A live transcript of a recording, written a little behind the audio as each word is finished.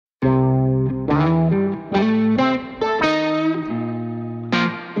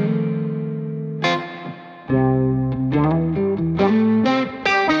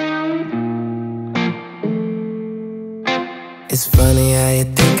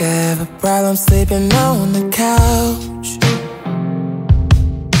a problem sleeping on the couch.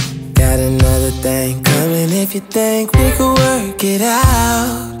 Got another thing coming if you think we could work it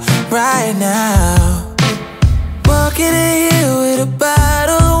out right now. Walking in here with a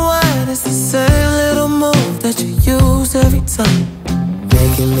bottle of wine, it's the same little move that you use every time.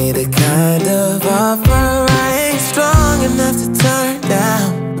 Making me the kind of offer I ain't strong enough to turn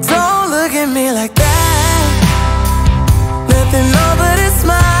down. Don't look at me like that. Nothing on but a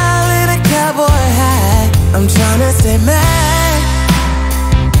smile and a cowboy hat. I'm tryna stay mad,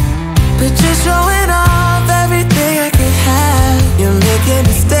 but you're showing off everything I can have. You're making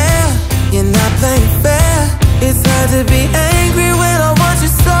me stare, you're not playing fair. It's hard to be angry when I want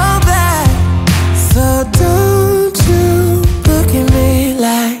you so bad. So don't you look at me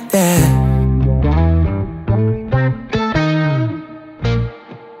like that.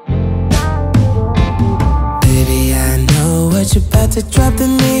 Baby, I know what you're about to drop the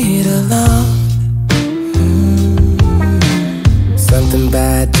needle on. Something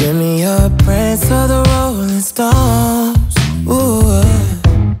about Jimmy or Prince or the Rolling Stones. Ooh.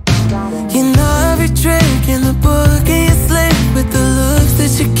 You know every trick in the book and you slip with the looks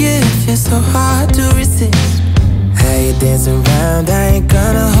that you give. You're so hard to resist. How you dancing around, I ain't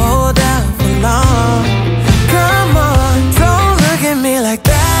gonna hold out for long. Come on, don't look at me like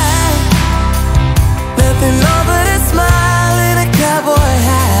that. Nothing on but a smile and a cowboy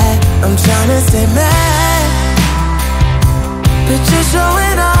hat. I'm tryna stay mad, but you're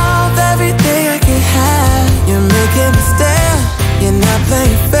showing off everything I can have. You're making me stare, you're not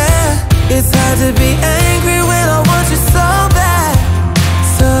playing fair. It's hard to be angry when I want you so bad.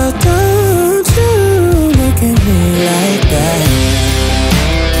 So don't you look at me like that.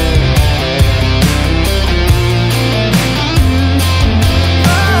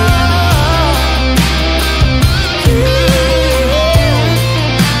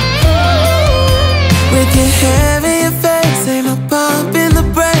 With your hair in your face, ain't no bump in the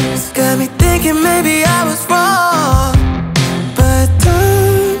brakes. Got me thinking maybe I was wrong. But don't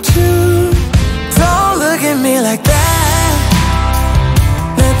look at me like that.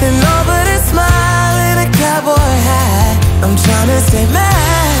 Nothing on but a smile and a cowboy hat. I'm tryna stay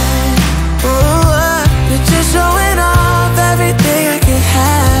mad, ooh, but you're showing off everything I can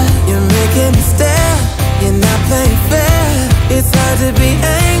have. You're making me stare, you're not playing fair. It's hard to be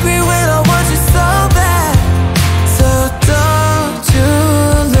angry